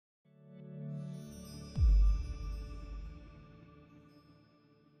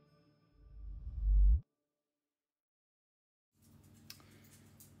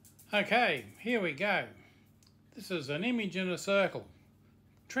Okay, here we go. This is an image in a circle.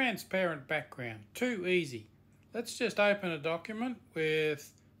 Transparent background. Too easy. Let's just open a document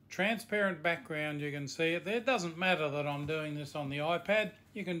with transparent background. You can see it there. It doesn't matter that I'm doing this on the iPad.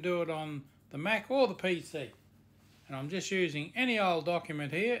 You can do it on the Mac or the PC. And I'm just using any old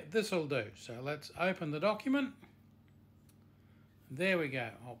document here. This will do. So let's open the document. There we go.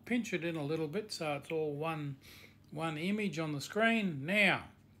 I'll pinch it in a little bit so it's all one image on the screen. Now,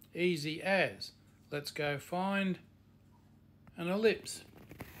 easy as. Let's go find an ellipse.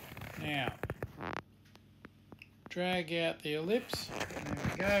 Now, drag out the ellipse. There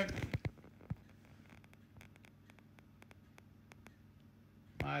we go.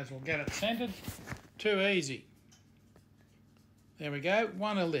 Might as well get it centered. Too easy. There we go,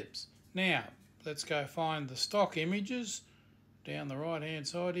 one ellipse. Now, let's go find the stock images down the right hand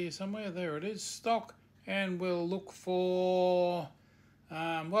side here somewhere. There it is, stock. And we'll look for,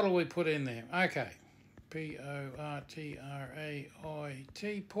 what will we put in there? Okay, P-O-R-T-R-A-I-T,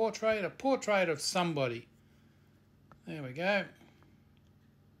 portrait, a portrait of somebody. There we go.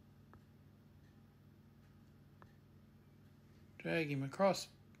 Drag him across,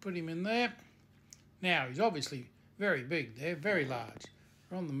 put him in there. Now, he's obviously very big there, very large.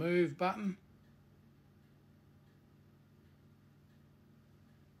 We're on the move button.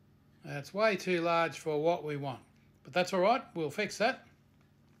 That's way too large for what we want. But that's all right, we'll fix that.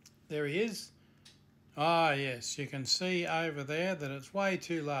 There he is. Ah, yes, you can see over there that it's way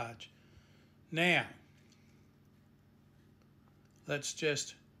too large. Now, let's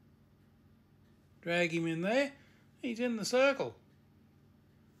just drag him in there. He's in the circle.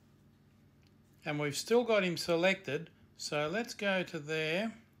 And we've still got him selected. So let's go to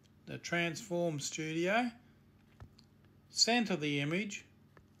there, the Transform Studio, center the image,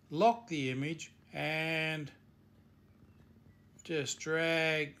 lock the image, and just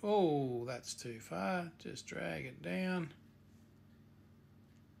drag, oh, that's too far. Just drag it down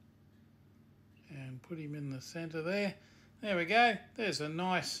and put him in the center there. There we go. There's a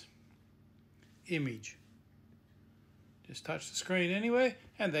nice image. Just touch the screen anywhere,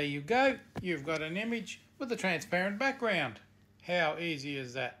 and there you go. You've got an image with a transparent background. How easy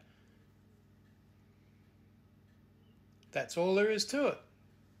is that? That's all there is to it.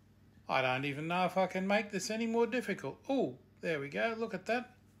 I don't even know if I can make this any more difficult. Oh, there we go. Look at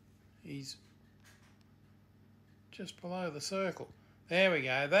that. He's just below the circle. There we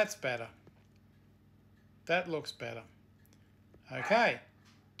go. That's better. That looks better. Okay.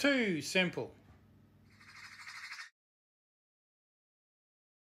 Too simple.